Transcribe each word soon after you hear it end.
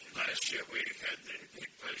last year we had the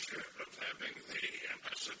pleasure of having the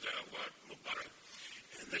Ambassador Awad Mubarak.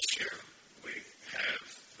 And this year we have,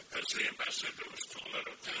 because the ambassador was called out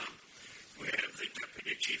of town, we have the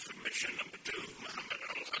Deputy Chief of Mission number 2, Mohammed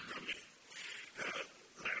Al-Hadrami.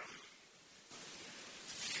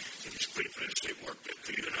 He's previously worked at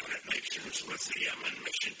the United Nations with the Yemen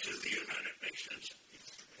mission to the United Nations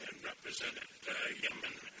and represented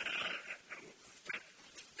Yemen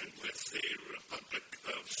and with the Republic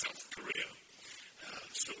of South Korea.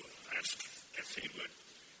 So asked if he would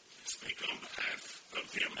speak on behalf of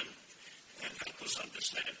Yemen and help us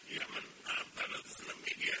understand Yemen better than the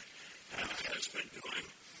media has been doing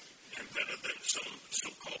and better than some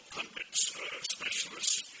so-called pundits or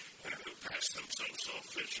specialists who pass themselves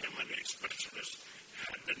off as Yemeni specialists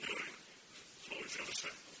have been doing. Floor is yours, sir.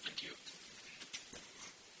 Thank you.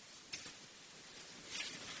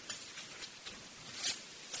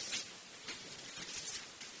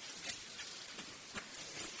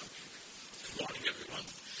 Good morning, everyone.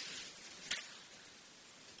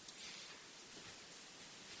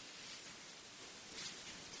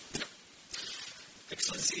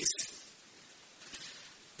 Excellencies,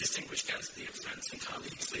 distinguished guests, dear friends and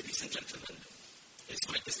colleagues, ladies and gentlemen, it's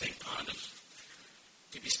my distinct honor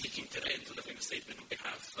to be speaking today and delivering a statement on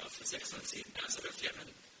behalf of His Excellency Ambassador of Yemen,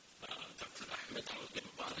 Dr. Ahmed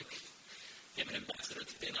Al-Mubarak, Yemen Ambassador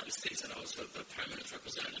to the United States and also the Permanent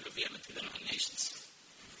Representative of Yemen to the United Nations.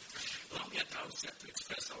 Allow me at the outset to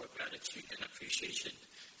express our gratitude and appreciation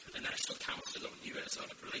to the National Council on U.S.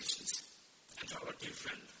 Arab Relations and to our dear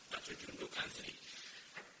friend, Dr. June Anthony,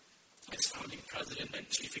 as founding President and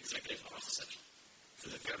Chief Executive Officer, for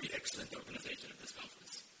the very excellent organization of this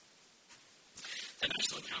conference. The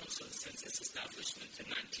National Council, since its establishment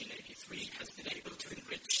in 1983, has been able to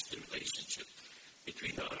enrich the relationship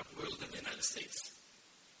between the Arab world and the United States,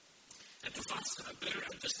 and to foster a better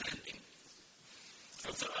understanding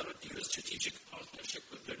of the Arab-U.S. strategic partnership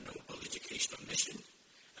with their noble educational mission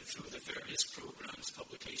and through the various programs,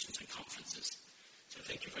 publications, and conferences. So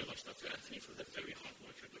thank you very much, Dr. Anthony, for the very hard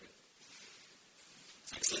work you're doing.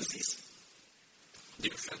 Excellencies,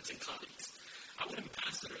 dear friends and colleagues, our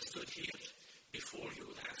ambassador stood here before you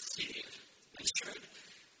last year and shared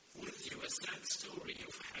with you a sad story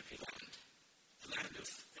of a happy land, the land of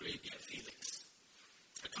Arabia Felix,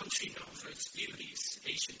 a country known for its beauties,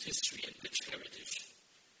 ancient history, and rich heritage.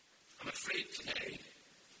 I'm afraid today,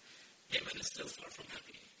 Yemen is still far from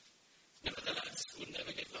happy. Nevertheless, we'll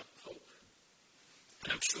never give up hope.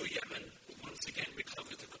 And I'm sure Yemen will once again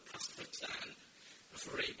recover to the prosperous land of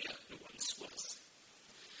Arabia it once was.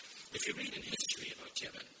 If you read in history about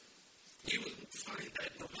Yemen, you will find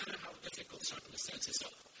that no matter how difficult circumstances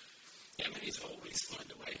are, Yemenis always find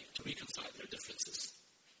a way to reconcile their differences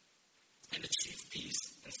and achieve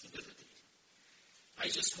peace and stability. I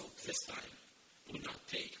just hope this time will not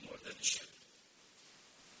take more than a ship.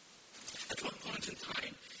 At one point in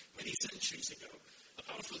time, many centuries ago, a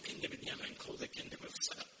powerful kingdom in Yemen called the Kingdom of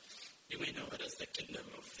Saba, you may know it as the Kingdom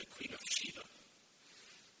of the Queen of Sheba,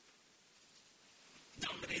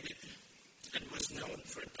 dominated and was known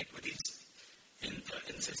for antiquities in the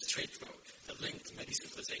Indus trade route that linked many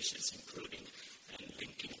civilizations, including and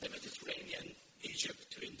linking the Mediterranean, Egypt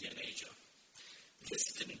to India and Asia.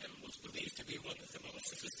 This kingdom was believed to be one of the most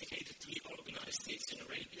sophisticatedly organized states in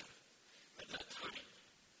Arabia at that time.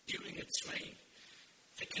 During its reign,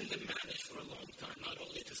 the kingdom managed for a long time not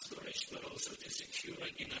only to flourish but also to secure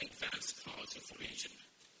and unite vast parts of the region.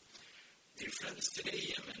 Dear friends, today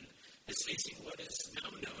Yemen is facing what is now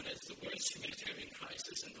known as the worst humanitarian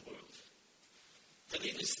crisis in the world. The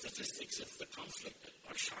latest statistics of the conflict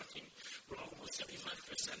are shocking, where almost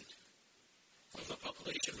 75% of the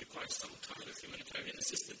population requires some kind of humanitarian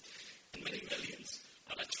assistance, and many millions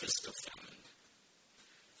are at risk of famine.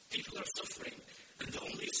 People are suffering, and the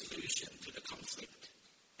only solution to the conflict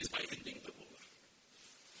is by ending the war.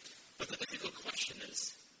 But the difficult question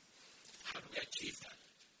is, how do we achieve that?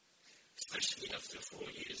 Especially after 4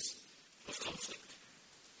 years of conflict.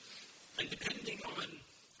 And depending on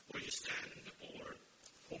where you stand or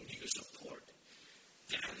whom you support,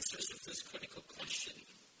 the answers of this critical question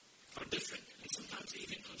are different and sometimes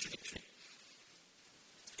even contradictory.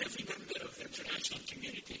 Every member of the international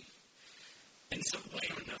community, in some way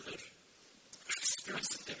or another,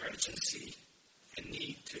 expressed the urgency and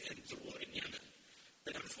need to end the war in Yemen.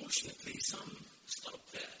 But unfortunately, some stop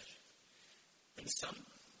there. And some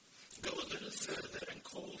go a little further and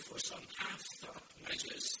call for some half-thought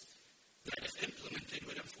measures that, if implemented,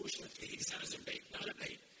 would unfortunately exacerbate, not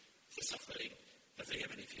abate, the suffering of the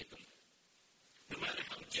Yemeni people, no matter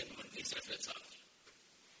how genuine these efforts are.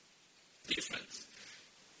 Dear friends,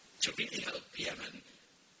 to really help Yemen,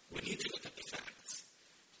 we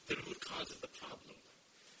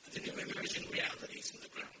emerging realities on the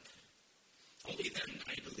ground. Only then,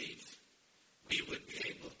 I believe, we would be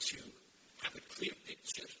able to have a clear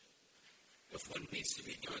picture of what needs to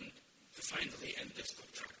be done to finally end this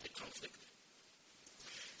protracted conflict.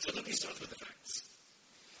 So let me start with the facts.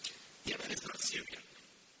 Yemen is not Syria.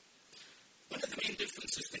 One of the main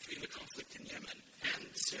differences between the conflict in Yemen and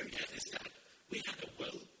Syria is that we had a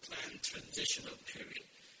well-planned transitional period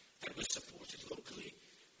that was supported locally,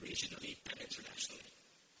 regionally, and internationally.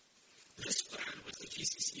 This plan was the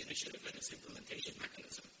GCC initiative and its implementation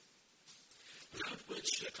mechanism, without which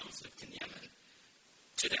the conflict in Yemen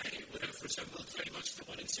today would have resembled very much the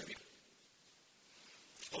one in Syria.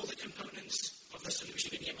 All the components of the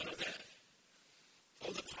solution in Yemen are there.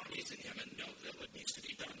 All the parties in Yemen know that what needs to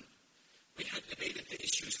be done. We had debated the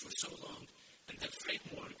issues for so long, and the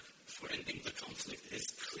framework for ending the conflict is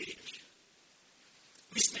clear.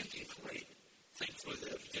 We spent in Kuwait, thanks for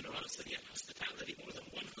their generosity and hospitality, more than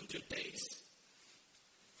 100 days,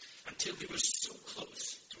 until we were so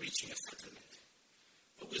close to reaching a settlement.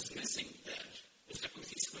 What was missing there was the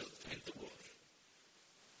Houthis' will to end the war.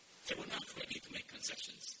 They were not ready to make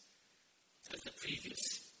concessions, as the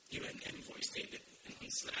previous UN envoy stated in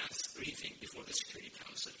his last briefing before the Security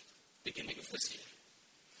Council, beginning of this year.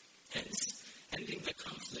 Hence, ending the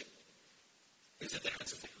conflict is at the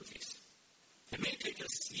hands of the Houthis. It may take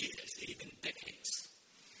us years, even decades,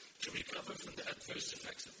 to recover from the adverse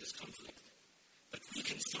effects of this conflict, but we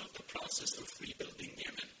can start the process of rebuilding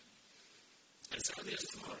Yemen as early as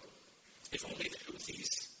tomorrow, if only the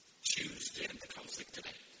Houthis choose to end the conflict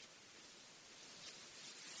today.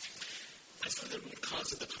 As for the root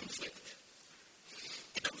cause of the conflict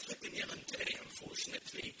in Yemen today,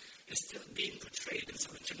 unfortunately, is still being portrayed in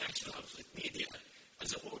some international outlet media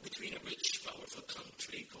as a war between a rich, powerful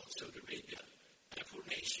country called Saudi Arabia and a poor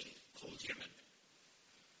nation called Yemen.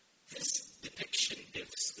 This depiction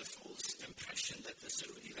gives the false impression that the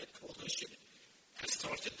Saudi-led coalition has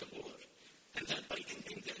started the war, and that by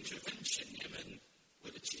ending the intervention, Yemen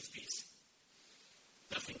will achieve peace.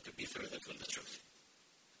 Nothing could be further from the truth.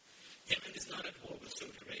 Yemen is not at war with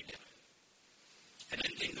Saudi Arabia, and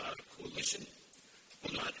ending the Arab coalition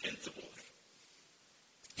will not end the war.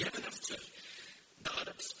 Yemen, after the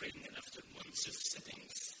Arab Spring and after months of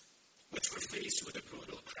sittings, which were faced with a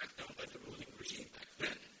brutal crackdown by the ruling regime back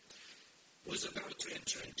then, was about to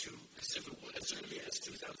enter into a civil war as early as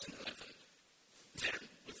 2011. Then,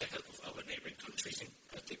 with the help of our neighboring countries, in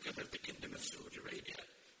particular the Kingdom of Saudi Arabia,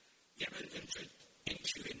 Yemen entered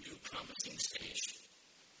into a new promising stage,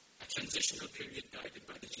 a transitional period guided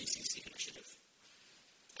by the GCC initiative.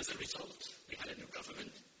 As a result, we had a new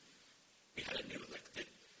government, we had a new elected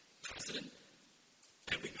president,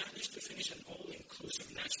 and we managed to finish an all-inclusive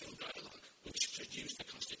national dialogue, which produced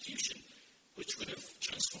a constitution which would have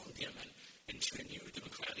transformed Yemen into a new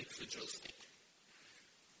democratic federal state.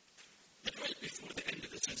 But right before the end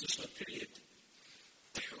of the transitional period,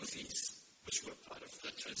 the Houthis, which were part of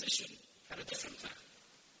the transition, had a different plan.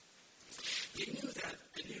 They knew that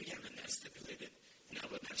the new Yemen, as stipulated in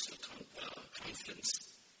our national conference,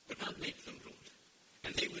 would not make them rule,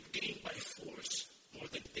 and they would gain by force more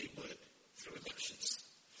than they would through elections.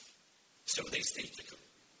 So they staged a coup.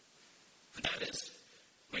 And that is,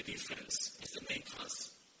 my dear friends, is the main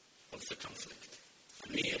cause of the conflict,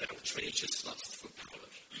 a mere outrageous lust for power.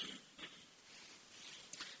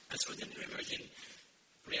 As for the new emerging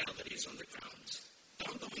realities on the ground, the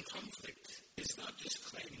ongoing conflict is not just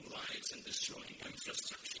claiming lives and destroying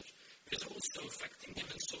infrastructure, it is also affecting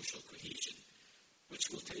Yemen's social cohesion, which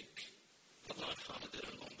will take a lot harder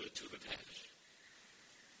and longer to repair.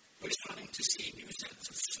 We're starting to see new sets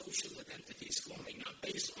of social identities forming, not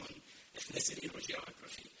based on ethnicity or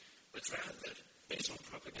geography, but rather based on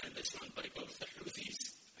propaganda run by both the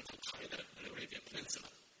Houthis and Al-Qaeda in the Arabian Peninsula,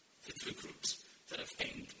 the two groups that have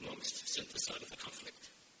gained most since the start of the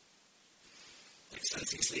conflict.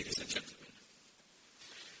 Excellencies, ladies and gentlemen,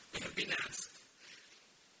 we have been asked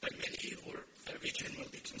by many who are very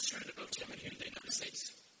genuinely concerned about Yemen here in the United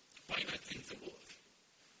States, why not end the war?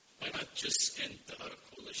 Why not just end the Arab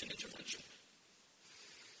coalition intervention?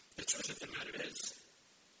 The truth of the matter is,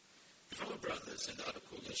 if our brothers in the Arab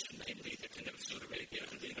coalition, namely the Kingdom of Saudi Arabia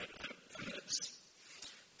and the United Arab Emirates,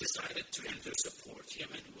 decided to end their support,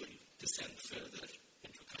 Yemen would descend further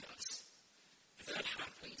into chaos. If that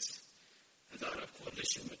happens, and the Arab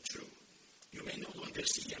coalition withdrew, you may no longer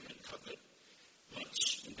see Yemen covered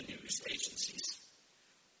much in the news agencies.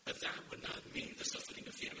 But that would not mean the suffering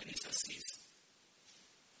of Yemenis has ceased.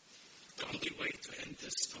 The only way to end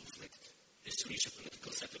this conflict is to reach a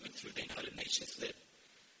political settlement through the United Nations-led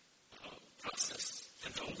process.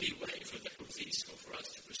 And the only way for the Houthis, or for us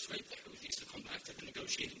to persuade the Houthis to come back to the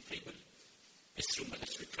negotiating table,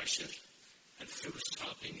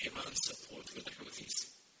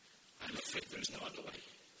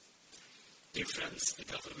 friends, the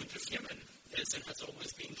government of Yemen is and has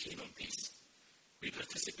always been keen on peace. We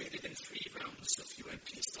participated in 3 rounds of UN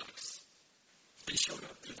peace talks and showed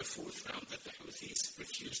up to the 4th round that the Houthis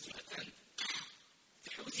refused to attend.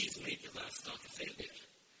 The Houthis made the last talk a failure,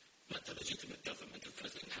 not the legitimate government of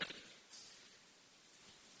President Hadi.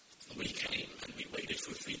 We came and we waited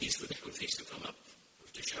for 3 days for the Houthis to come up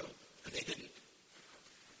to show, and they didn't.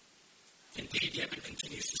 Indeed, Yemen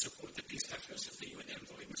continues to support the peace efforts of the UN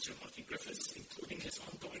envoy, Mr. Martin Griffiths, including his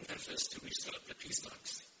ongoing efforts to restart the peace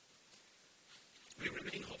talks. We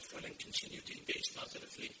remain hopeful and continue to engage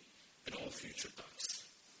positively in all future talks.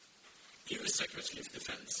 U.S. Secretary of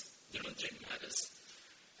Defense, General Jim Mattis,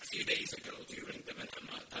 a few days ago during the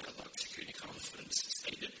Manama Dialogue Security Conference,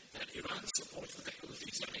 stated that Iran's support for the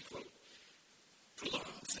Houthis, and I quote,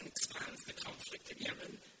 prolongs and expands the conflict in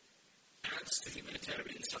Yemen, adds to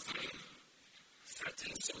humanitarian suffering,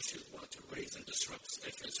 threatens social waterways, and disrupts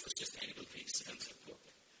efforts for sustainable peace and support.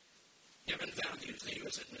 Yemen values the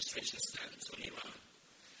U.S. administration's stance on Iran.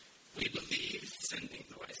 We believe sending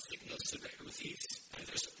the right signals to the Houthis and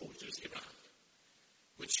their supporters, Iran,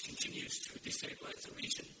 which continues to destabilize the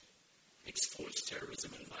region, exports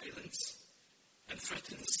terrorism and violence, and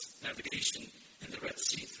threatens navigation in the Red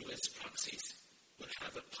Sea through its proxies, will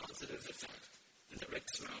have a positive effect in the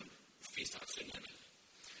next round of peace talks in Yemen.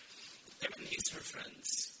 Yemen needs her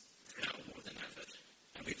friends now more than ever,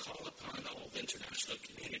 and we call upon all the international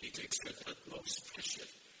community to exert utmost pressure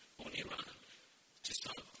on Iran to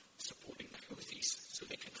stop supporting the Houthis so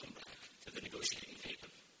they can come back to the negotiating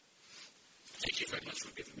table. Thank you very much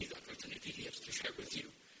for giving me the opportunity here to share with you,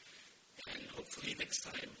 and hopefully next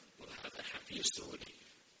time we'll have a happier story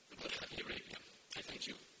about Saudi Arabia. I thank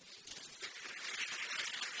you.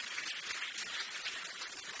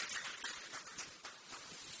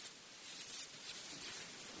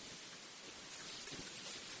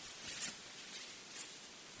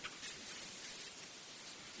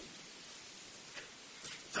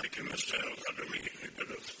 Thank you, Mr. El-Qadami. You did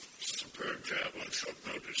a superb job on short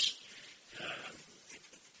notice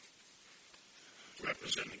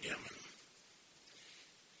representing Yemen.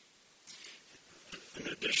 In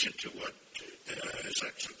addition to what His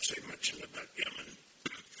Excellency mentioned about Yemen,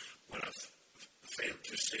 what I've failed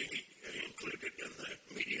to see included in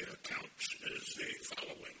the media accounts is the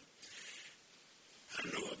following. I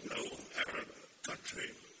know of no Arab country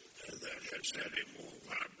that has had a more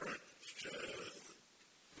vibrant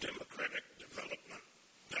democratic development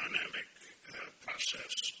dynamic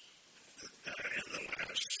process in the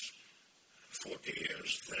last 40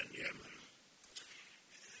 years than Yemen.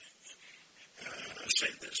 I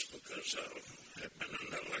say this because I have been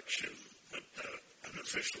an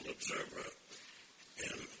official observer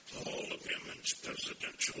in all of Yemen's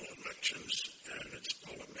presidential elections and its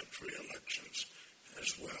parliamentary elections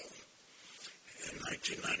as well. In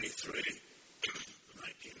 1993,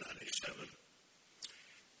 1997,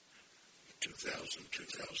 2000,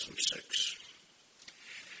 2006.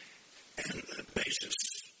 And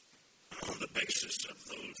on the basis of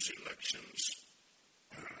those elections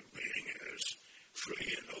being as free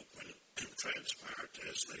and open and transparent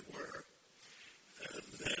as they were,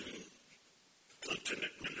 then Clinton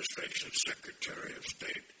administration Secretary of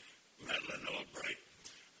State Madeleine Albright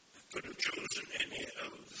could have chosen any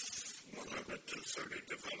of 130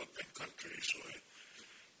 developing countries,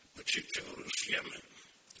 but she chose Yemen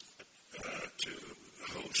to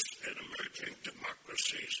host an Emerging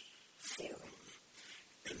Democracies Forum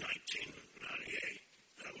in 1998.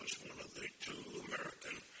 I was one of the 2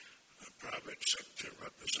 American private sector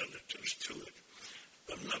representatives to it.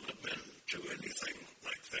 I've never been to anything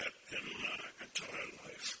like that in my entire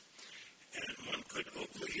life. And one could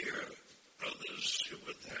overhear others who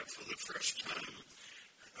were there for the first time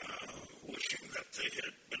wishing that they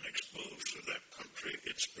had been exposed to that country,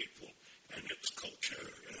 its people, and its culture,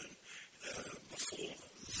 and before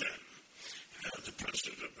then. The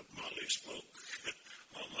president of Mali spoke.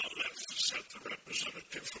 On my left sat the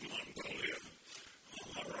representative from Mongolia. On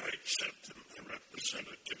my right sat the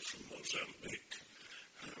representative from Mozambique.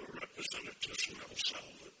 Representatives from El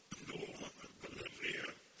Salvador, Bolivia,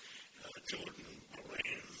 Jordan,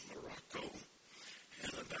 Bahrain, Morocco,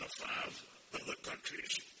 and about 5 other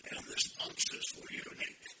countries. And the sponsors were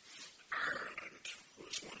unique. Ireland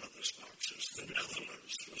was one of the sponsors. The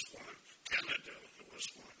Netherlands was one. Canada was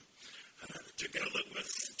one. Together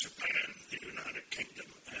with Japan, the United Kingdom,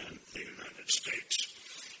 and the United States.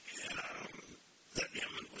 That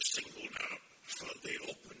Yemen was singled out for the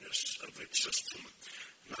openness of its system,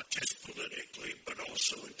 not just politically, but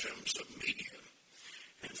also in terms of media.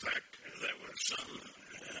 In fact, there were some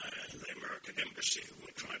in the American Embassy who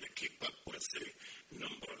were trying to keep up with the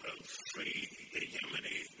number of free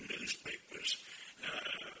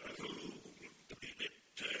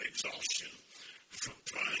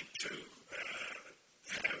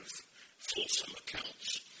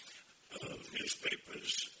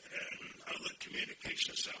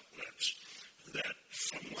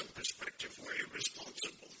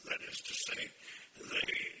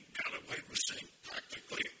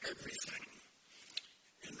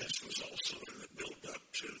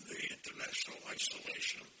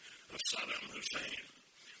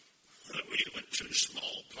even two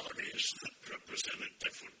small parties that represented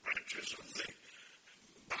different branches of the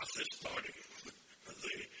Ba'athist party,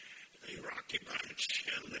 the Iraqi branch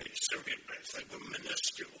and the Syrian branch. They were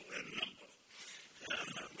minuscule in number.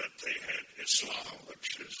 But they had Islam,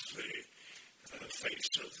 which is the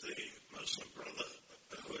face of the Muslim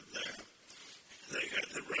Brotherhood there. They had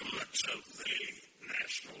the remnants of the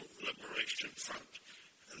National Liberation Front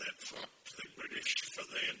that fought the British for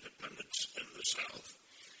their independence in the South,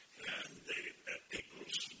 and the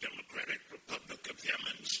People's Democratic Republic of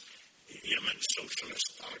Yemen Socialist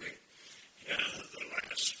Party, the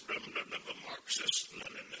last remnant of a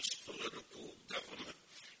Marxist-Leninist political government,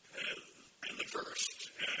 and the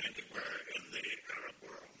first anywhere in the Arab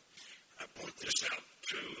world. I point this out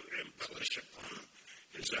to embellish upon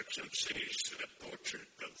His Excellency's portrait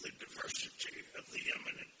of the diversity of the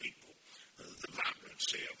Yemeni people, the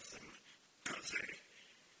vibrancy of them, the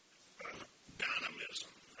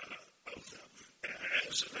dynamism of them.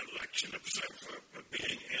 As an election observer,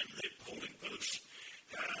 being in the polling booths,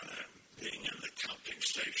 being in the counting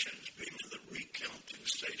stations, being in the recounting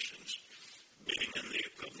stations, being in the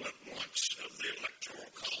equivalent once of the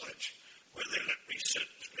Electoral College, where they let me sit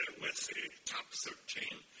with the top 13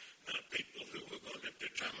 people who were going to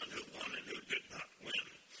determine who won and who did not win.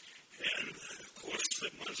 And, of course,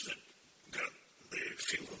 the ones that got the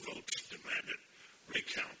fewer votes demanded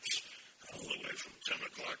recounts all the way from 10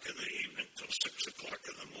 o'clock in the evening till 6 o'clock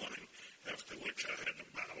in the morning, after which I had to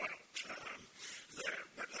bow out there.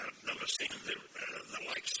 But I've never seen the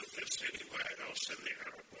likes of this anywhere else in the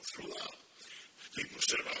Arab world. Throughout, people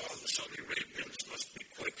said, the Saudi Arabians must be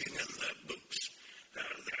quaking in their boots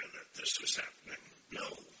there that this was happening. No.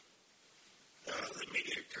 The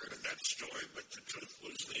media carried that story, but the truth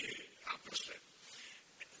was the opposite.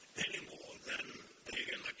 Any more than the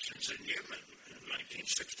elections in Yemen in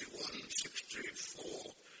 1961,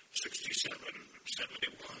 64, 67,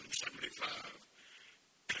 71, 75,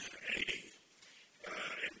 80,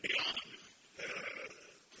 and beyond.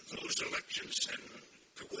 Those elections in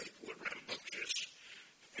Kuwait were rambunctious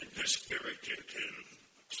and dispirited, and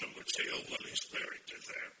some would say overly spirited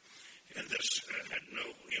there. And this had no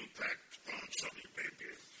impact on Saudi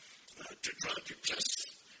Arabia. To try to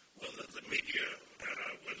test whether the media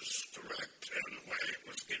was correct and where it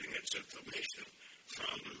was getting its information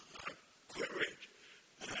from, I queried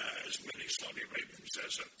as many Saudi Arabians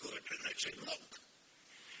as I could, and they said, look,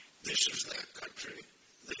 this is their country,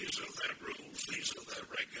 these are their rules, these are their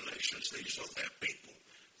regulations, these are their people,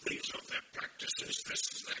 these are their practices, this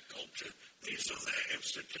is their culture, these are their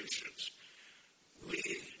institutions. We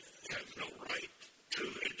have no right to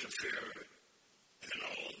interfere in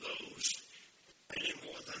all of those any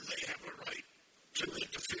more than they have a right to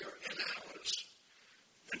interfere in ours.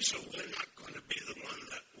 And so we're not going to be the one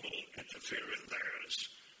that will interfere in theirs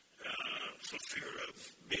for fear of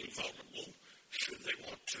being vulnerable. Should they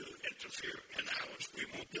want to interfere in ours, we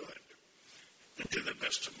won't do it. And to the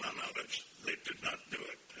best of my knowledge, they did not do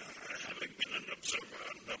it. Having been an observer,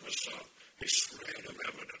 I never saw a shred of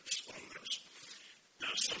evidence on this.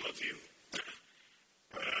 Now, some of you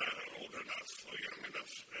are old enough or young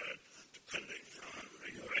enough, depending on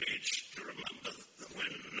your age, to remember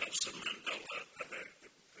when Nelson Mandela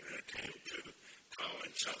came to power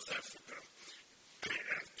in South Africa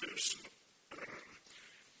after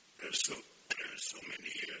so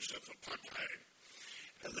many years of apartheid.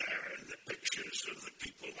 There, and the pictures of the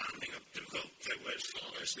people lining up to vote, they were as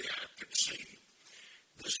far as the eye could see.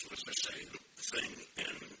 This was the same thing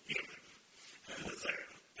in Yemen there.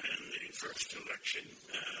 And the first election,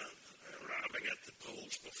 arriving at the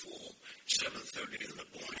polls before 7:30 in the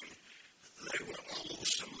morning, they were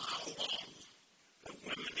almost a mile long of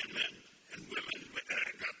women and men. And women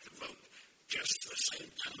got the vote just the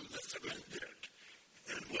same time that the men did.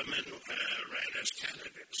 And women ran as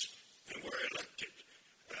candidates and were elected.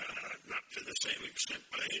 Not to the same extent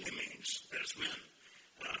by any means as men.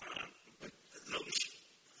 But those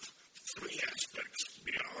three aspects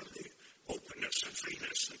beyond the openness and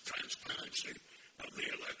freeness and transparency of the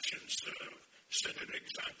elections set an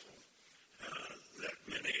example that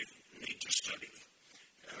many need to study.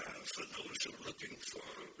 For those who are looking for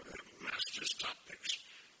master's topics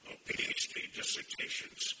or PhD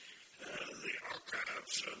dissertations, the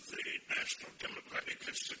archives of the National Democratic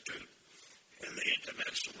Institute and the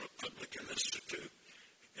International Republican Institute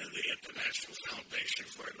and the International Foundation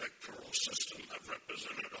for Electoral System, I've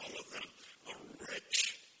represented all of them, are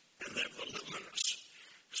rich and they're voluminous.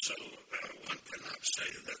 So one cannot say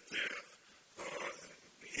that there are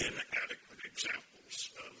inadequate examples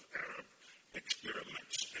of Arab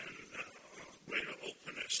experiments in greater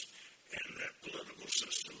openness in their political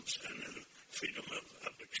systems and in freedom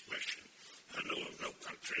of expression.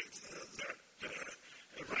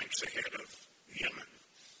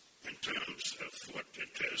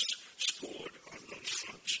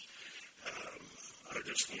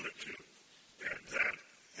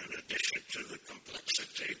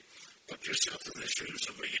 the shoes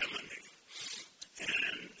of a Yemeni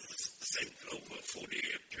and think over a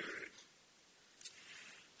 40-year period.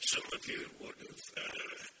 Some of you would have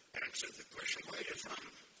answered the question, where are you from?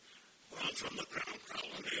 Well, I'm from the Crown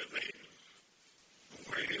Colony of Aden.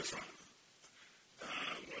 Where are you from?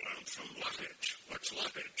 Well, I'm from Lahdij. What's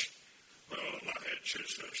Lahdij? Well, Lahdij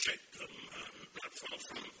is a sheikhdom not far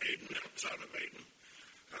from Aden, outside of Aden.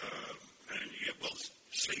 And you both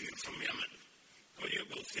say you're from Yemen. Well,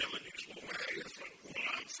 you're both Yemenis. Well, where are you from? Well,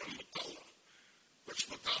 I'm from Makalla. What's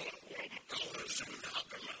Makalla? Well, Makalla is in the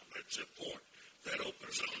Hadramaut. It's a port that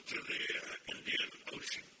opens onto the Indian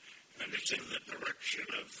Ocean. And it's in the direction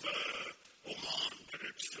of Oman, but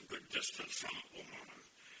it's a good distance from Oman.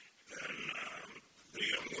 And the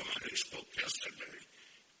young woman who spoke yesterday,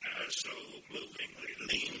 so movingly,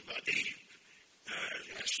 lean bodied,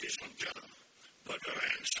 yes, she's from Jeddah, but her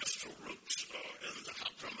ancestral roots are in the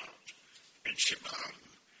Hadramaut, in Shiban,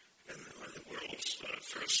 in the world's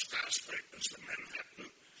first skyscrapers, the Manhattan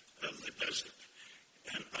of the desert.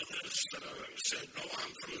 And others said, no,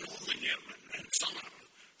 I'm from northern Yemen, and Sana'a,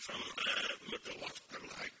 from the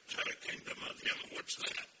Mutawakka-like kingdom of Yemen. What's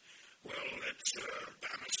that? Well, it's a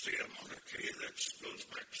dynasty, a monarchy that goes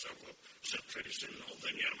back several centuries in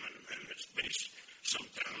northern Yemen, and it's based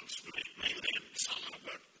sometimes mainly in Sana'a,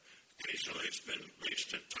 but occasionally it's been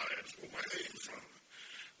based in Taiz. Well, where are you from?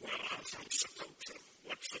 Well, I'm from Socotra.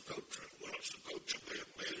 What's Socotra? Well, Socotra,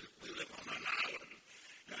 we live on an island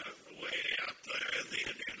way out there in the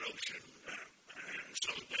Indian Ocean. And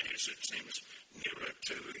some days it seems nearer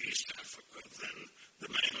to East Africa than the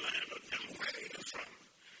mainland of Yemen. Where are you from?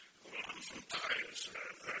 Well, I'm from Taiz.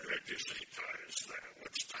 I heard you say Taiz there.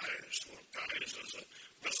 What's Taiz? Well, Taiz is a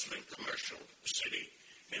bustling commercial city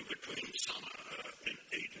in between Sana'a and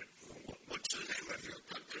Aden. What's the name of your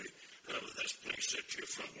country? This place that you're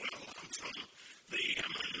from? Well, I'm from the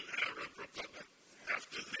Yemen Arab Republic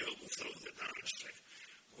after they overthrew the dynasty.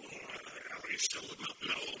 Well, are you still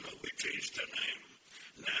no, we changed the name.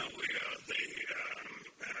 Now we are the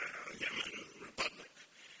Yemen Republic.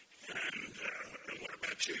 And what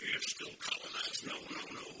about you? You're still colonized? No,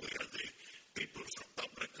 we are the People's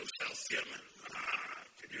Republic of South Yemen.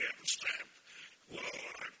 Could you have a stamp? Well,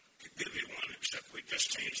 I could give you one, except we just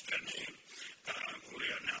changed their name. We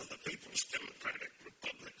are now the People's Democratic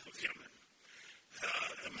Republic of Yemen.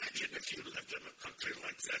 Imagine if you lived in a country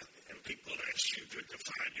like that and people asked you to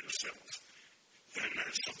define yourself. And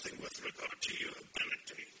something with regard to your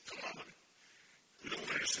ability. Come on. No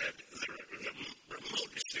one has had the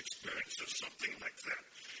remotest experience of something like that.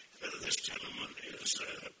 This gentleman is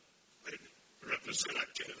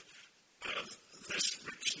representative of this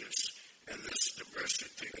richness and this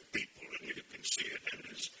diversity of people, and you can see it in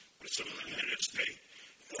his persona and his state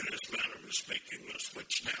and his manner of speaking. We'll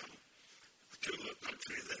switch now to a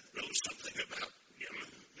country that